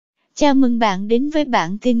Chào mừng bạn đến với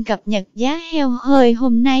bản tin cập nhật giá heo hơi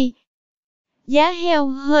hôm nay. Giá heo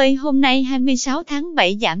hơi hôm nay 26 tháng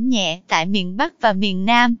 7 giảm nhẹ tại miền Bắc và miền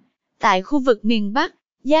Nam. Tại khu vực miền Bắc,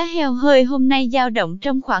 giá heo hơi hôm nay dao động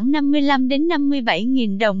trong khoảng 55 đến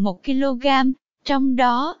 57.000 đồng 1 kg. Trong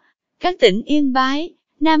đó, các tỉnh Yên Bái,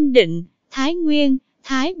 Nam Định, Thái Nguyên,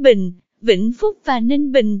 Thái Bình, Vĩnh Phúc và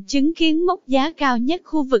Ninh Bình chứng kiến mốc giá cao nhất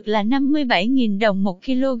khu vực là 57.000 đồng 1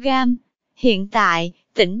 kg. Hiện tại,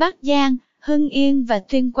 tỉnh Bắc Giang, Hưng Yên và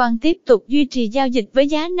Tuyên Quang tiếp tục duy trì giao dịch với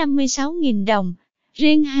giá 56.000 đồng.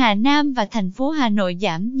 Riêng Hà Nam và thành phố Hà Nội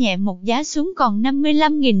giảm nhẹ một giá xuống còn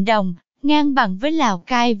 55.000 đồng, ngang bằng với Lào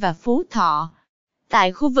Cai và Phú Thọ.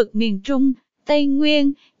 Tại khu vực miền Trung, Tây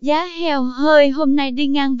Nguyên, giá heo hơi hôm nay đi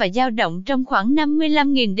ngang và dao động trong khoảng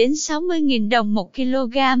 55.000 đến 60.000 đồng 1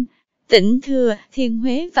 kg. Tỉnh Thừa Thiên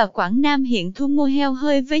Huế và Quảng Nam hiện thu mua heo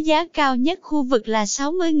hơi với giá cao nhất khu vực là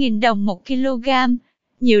 60.000 đồng 1 kg.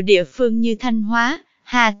 Nhiều địa phương như Thanh Hóa,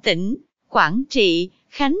 Hà Tĩnh, Quảng Trị,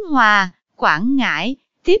 Khánh Hòa, Quảng Ngãi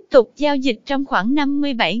tiếp tục giao dịch trong khoảng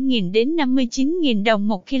 57.000 đến 59.000 đồng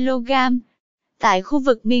 1 kg. Tại khu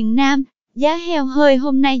vực miền Nam, giá heo hơi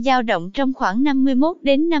hôm nay dao động trong khoảng 51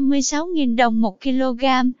 đến 56.000 đồng 1 kg.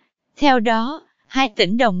 Theo đó, hai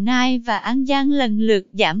tỉnh Đồng Nai và An Giang lần lượt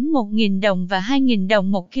giảm 1.000 đồng và 2.000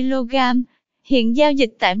 đồng 1 kg. Hiện giao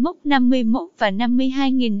dịch tại mốc 51 và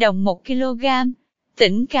 52.000 đồng 1 kg.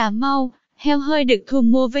 Tỉnh Cà Mau, heo hơi được thu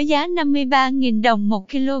mua với giá 53.000 đồng 1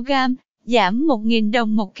 kg, giảm 1.000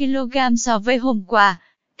 đồng 1 kg so với hôm qua.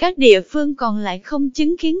 Các địa phương còn lại không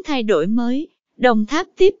chứng kiến thay đổi mới. Đồng Tháp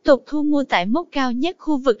tiếp tục thu mua tại mốc cao nhất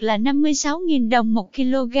khu vực là 56.000 đồng 1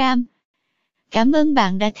 kg. Cảm ơn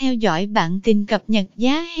bạn đã theo dõi bản tin cập nhật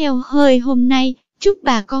giá heo hơi hôm nay. Chúc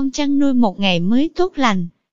bà con chăn nuôi một ngày mới tốt lành.